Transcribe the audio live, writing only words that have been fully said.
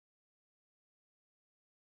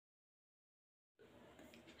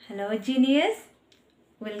Hello genius,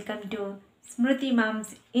 welcome to Smriti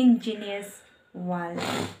Mom's Ingenious World.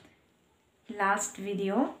 Last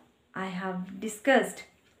video I have discussed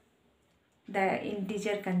the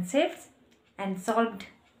integer concepts and solved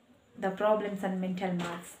the problems on mental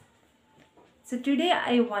maths. So today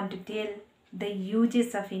I want to tell the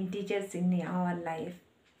uses of integers in our life.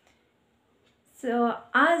 So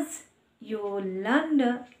as you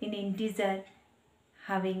learned in integer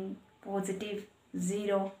having positive,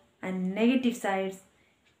 0 and negative sides,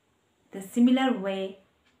 the similar way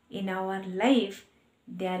in our life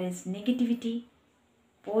there is negativity,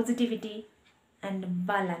 positivity and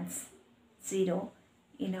balance, 0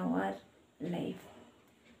 in our life.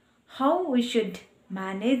 How we should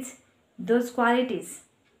manage those qualities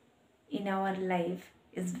in our life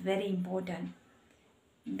is very important.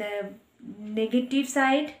 The negative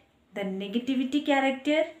side, the negativity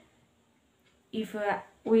character, if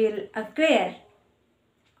we'll acquire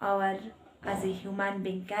our as a human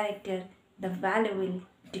being character, the value will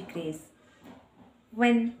decrease.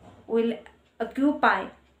 When we'll occupy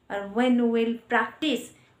or when we'll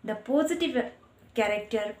practice the positive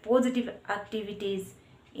character, positive activities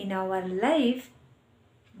in our life,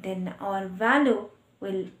 then our value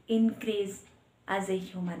will increase as a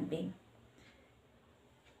human being.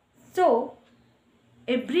 So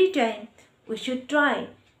every time we should try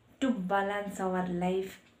to balance our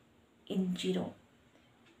life in 0.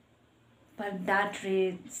 For that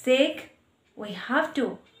sake, we have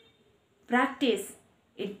to practice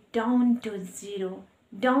it down to 0,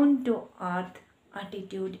 down to earth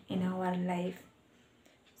attitude in our life,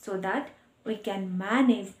 so that we can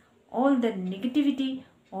manage all the negativity,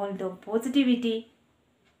 all the positivity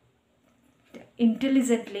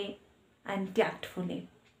intelligently and tactfully.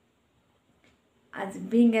 As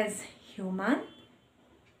being as human,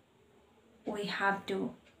 we have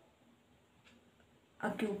to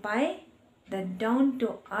occupy the down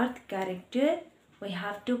to earth character. We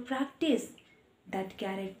have to practice that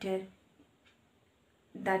character,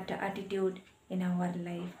 that attitude in our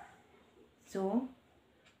life. So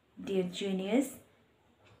dear genius,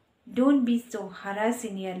 don't be so harassed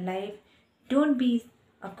in your life, don't be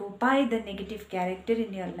occupy the negative character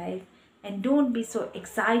in your life, and don't be so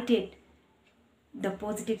excited the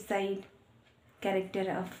positive side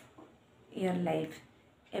character of your life.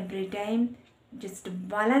 Every time just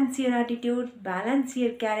balance your attitude, balance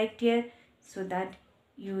your character, so that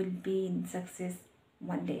you will be in success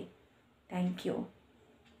one day. Thank you.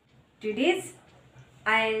 Today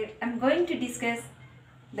I am going to discuss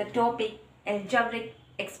the topic algebraic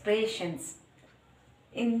expressions.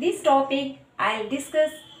 In this topic I'll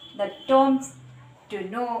discuss the terms to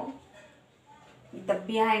know the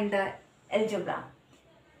behind the algebra.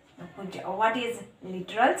 What is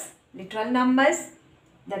literals, literal numbers,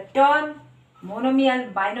 the term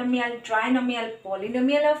monomial, binomial, trinomial,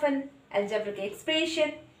 polynomial of an algebraic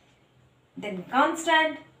expression, then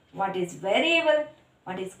constant, what is variable,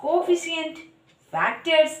 what is coefficient,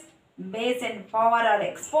 factors, base and power or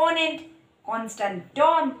exponent, constant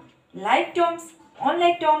term, like terms,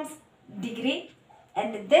 unlike terms, degree,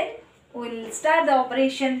 and then we will start the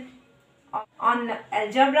operation on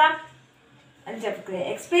algebraic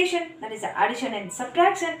expression, that is addition and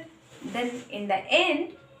subtraction. Then in the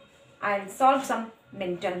end I'll solve some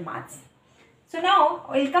mental maths. So now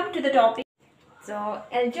we'll come to the topic. So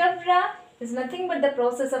algebra is nothing but the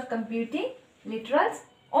process of computing literals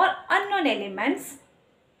or unknown elements.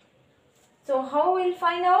 So how we'll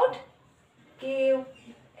find out? Okay,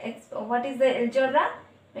 what is the algebra?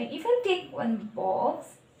 If I take one box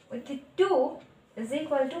with 2 is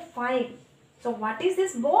equal to 5. So what is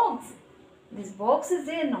this box? This box is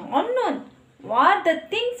an unknown. What the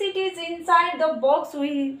things it is inside the box,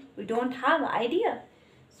 we don't have idea.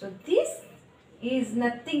 So this is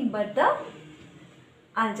nothing but the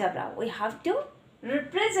algebra. We have to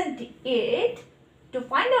represent it to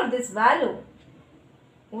find out this value.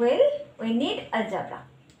 Well, we need algebra.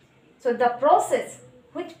 So the process,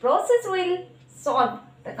 which process will solve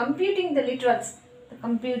the computing the literals, the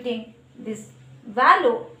computing this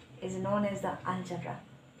value is known as the algebra.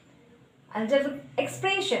 Algebraic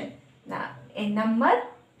expression, now a number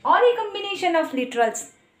or a combination of literals,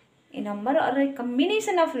 a number or a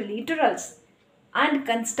combination of literals and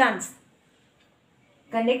constants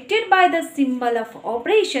connected by the symbol of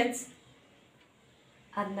operations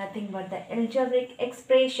are nothing but the algebraic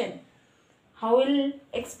expression. How will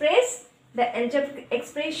express the algebraic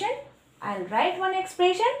expression? I'll write one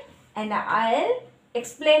expression and I'll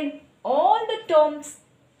explain all the terms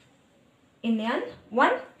in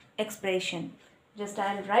one expression. Just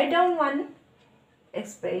I'll write down one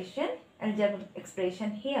expression, algebraic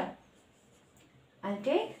expression here. I'll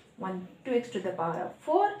take 2x to the power of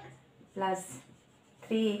 4 plus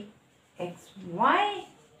 3xy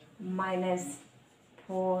minus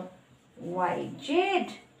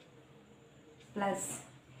 4yz plus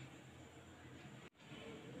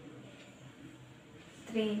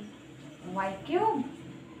 3y cube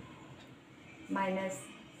minus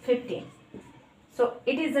 15. So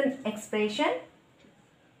it is an expression.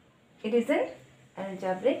 It is an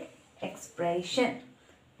algebraic expression.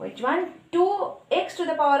 Which one? 2x to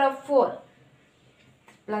the power of 4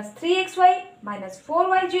 plus 3xy minus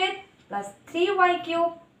 4yz plus 3y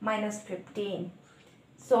cube minus 15.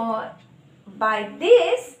 So by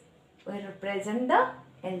this we represent the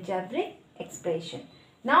algebraic expression.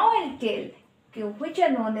 Now I'll tell you which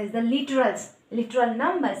are known as the literal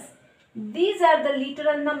numbers. These are the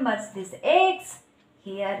literal numbers. This x,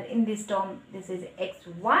 here in this term this is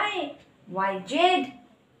xy, yz,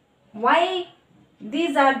 y.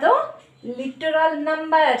 These are the literal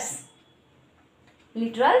numbers.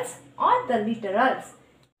 Literals or the literals.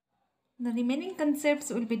 The remaining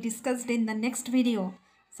concepts will be discussed in the next video.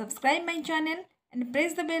 Subscribe my channel and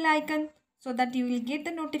press the bell icon so that you will get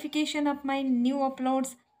the notification of my new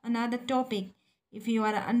uploads on other topic. If you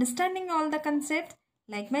are understanding all the concepts,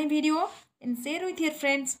 like my video and share with your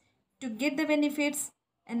friends to get the benefits.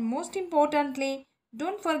 And most importantly,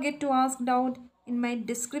 don't forget to ask doubt in my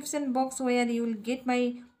description box where you will get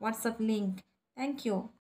my WhatsApp link. Thank you.